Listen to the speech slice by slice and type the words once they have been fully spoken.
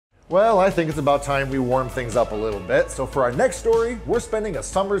Well, I think it's about time we warm things up a little bit. So for our next story, we're spending a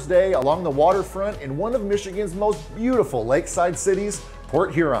summer's day along the waterfront in one of Michigan's most beautiful lakeside cities,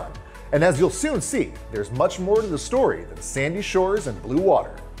 Port Huron. And as you'll soon see, there's much more to the story than sandy shores and blue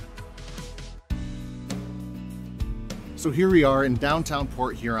water. So here we are in downtown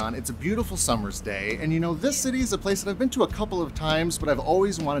Port Huron. It's a beautiful summer's day, and you know, this city is a place that I've been to a couple of times, but I've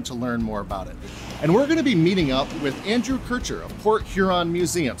always wanted to learn more about it. And we're gonna be meeting up with Andrew Kercher of Port Huron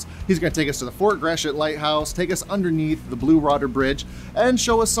Museums. He's gonna take us to the Fort Gratiot Lighthouse, take us underneath the Blue Water Bridge, and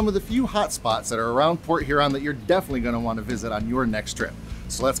show us some of the few hot spots that are around Port Huron that you're definitely gonna wanna visit on your next trip.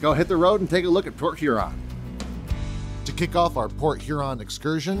 So let's go hit the road and take a look at Port Huron. To kick off our Port Huron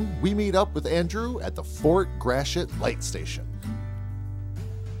excursion, we meet up with Andrew at the Fort Gratiot Light Station.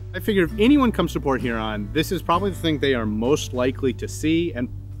 I figure if anyone comes to Port Huron, this is probably the thing they are most likely to see, and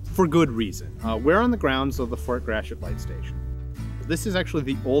for good reason. We're on the grounds of the Fort Gratiot Light Station. This is actually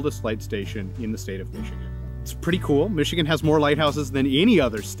the oldest light station in the state of Michigan. It's pretty cool. Michigan has more lighthouses than any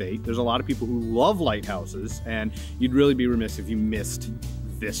other state. There's a lot of people who love lighthouses, and you'd really be remiss if you missed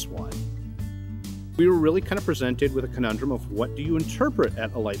this one. We were really kind of presented with a conundrum of what do you interpret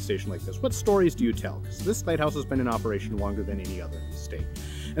at a light station like this? What stories do you tell? Because this lighthouse has been in operation longer than any other in the state.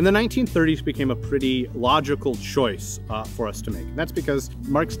 And the 1930s became a pretty logical choice for us to make. And that's because it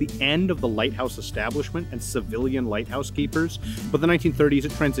marks the end of the lighthouse establishment and civilian lighthouse keepers. But the 1930s,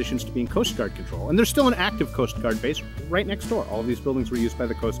 it transitions to being Coast Guard control. And there's still an active Coast Guard base right next door. All of these buildings were used by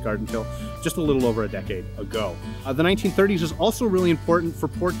the Coast Guard until just a little over a decade ago. The 1930s is also really important for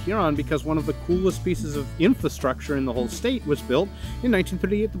Port Huron because one of the coolest pieces of infrastructure in the whole state was built in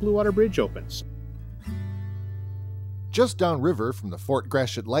 1938. The Blue Water Bridge opens. Just downriver from the Fort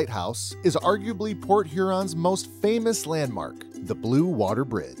Gratiot Lighthouse is arguably Port Huron's most famous landmark, the Blue Water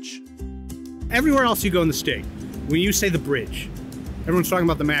Bridge. Everywhere else you go in the state, when you say the bridge, everyone's talking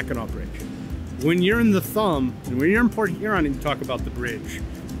about the Mackinac Bridge. When you're in the Thumb, and when you're in Port Huron and you talk about the bridge,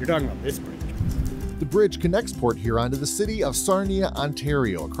 you're talking about this bridge. The bridge connects Port Huron to the city of Sarnia,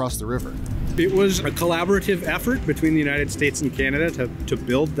 Ontario, across the river. It was a collaborative effort between the United States and Canada to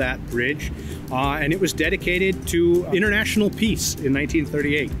build that bridge, and it was dedicated to international peace in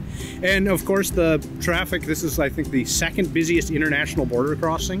 1938. And of course, the traffic, this is, I think, the second busiest international border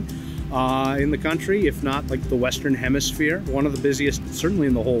crossing in the country, if not like the Western Hemisphere, one of the busiest, certainly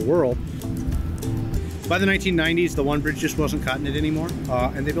in the whole world. By the 1990s, the one bridge just wasn't cutting it anymore,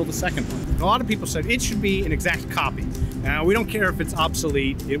 and they built a second one. A lot of people said it should be an exact copy. Now, we don't care if it's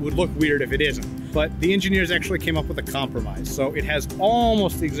obsolete, it would look weird if it isn't. But the engineers actually came up with a compromise. So it has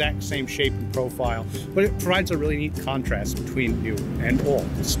almost the exact same shape and profile, but it provides a really neat contrast between new and old.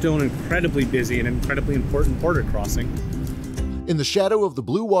 It's still an incredibly busy and incredibly important border crossing. In the shadow of the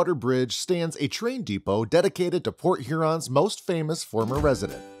Blue Water Bridge stands a train depot dedicated to Port Huron's most famous former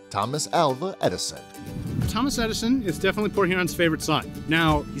resident, Thomas Alva Edison. Thomas Edison is definitely Port Huron's favorite son.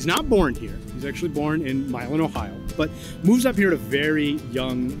 Now, he's not born here. He's actually born in Milan, Ohio, but moves up here at a very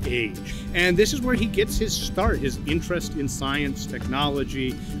young age. And this is where he gets his start, his interest in science,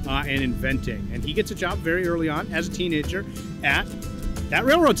 technology, and inventing. And he gets a job very early on as a teenager at that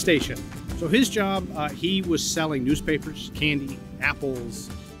railroad station. So his job, he was selling newspapers, candy, apples.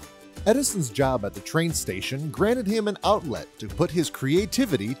 Edison's job at the train station granted him an outlet to put his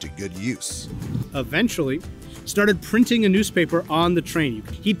creativity to good use. Eventually, started printing a newspaper on the train.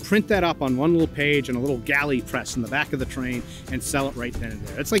 He'd print that up on one little page and a little galley press in the back of the train and sell it right then and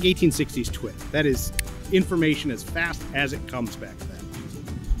there. It's like 1860s Twitter. That is information as fast as it comes back then.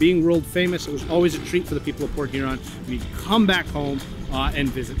 Being world famous, it was always a treat for the people of Port Huron when you come back home and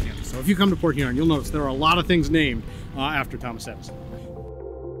visit him. So if you come to Port Huron, you'll notice there are a lot of things named after Thomas Edison.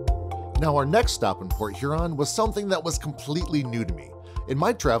 Now, our next stop in Port Huron was something that was completely new to me. In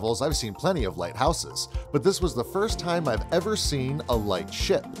my travels, I've seen plenty of lighthouses, but this was the first time I've ever seen a light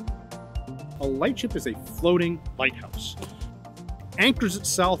ship. A light ship is a floating lighthouse. Anchors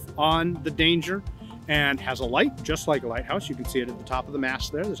itself on the danger and has a light, just like a lighthouse. You can see it at the top of the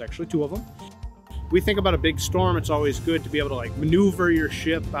mast there. There's actually two of them. We think about a big storm, it's always good to be able to like maneuver your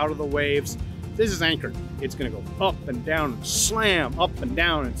ship out of the waves. This is anchored. It's going to go up and down, and slam up and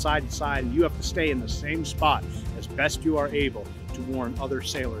down and side to side, and you have to stay in the same spot as best you are able to warn other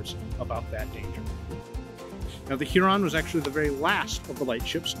sailors about that danger. Now, the Huron was actually the very last of the light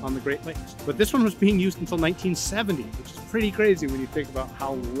ships on the Great Lakes, but this one was being used until 1970, which is pretty crazy when you think about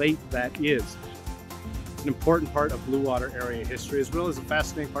how late that is. It's an important part of Blue Water area history, as well as a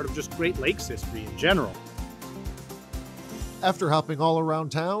fascinating part of just Great Lakes history in general. After hopping all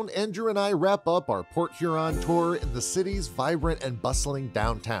around town, Andrew and I wrap up our Port Huron tour in the city's vibrant and bustling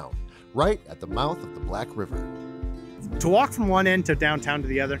downtown, right at the mouth of the Black River. To walk from one end to downtown to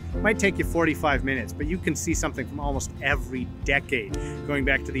the other might take you 45 minutes, but you can see something from almost every decade, going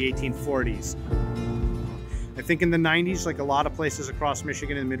back to the 1840s. I think in the 90s, like a lot of places across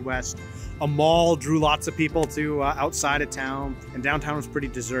Michigan and the Midwest, a mall drew lots of people to outside of town, and downtown was pretty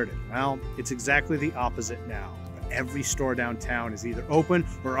deserted. Well, it's exactly the opposite now. Every store downtown is either open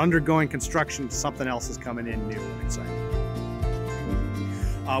or undergoing construction. Something else is coming in new and exciting.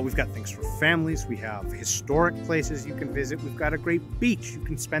 We've got things for families. We have historic places you can visit. We've got a great beach. You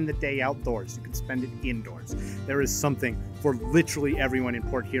can spend the day outdoors. You can spend it indoors. There is something for literally everyone in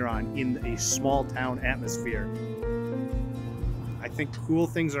Port Huron in a small town atmosphere. I think cool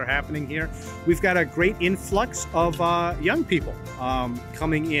things are happening here. We've got a great influx of young people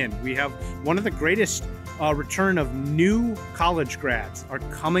coming in. We have one of the greatest return of new college grads are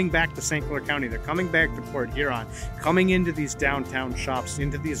coming back to St. Clair County. They're coming back to Port Huron, coming into these downtown shops,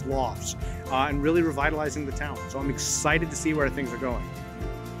 into these lofts, and really revitalizing the town. So I'm excited to see where things are going.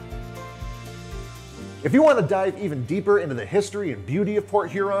 If you want to dive even deeper into the history and beauty of Port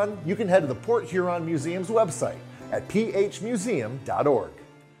Huron, you can head to the Port Huron Museum's website at phmuseum.org.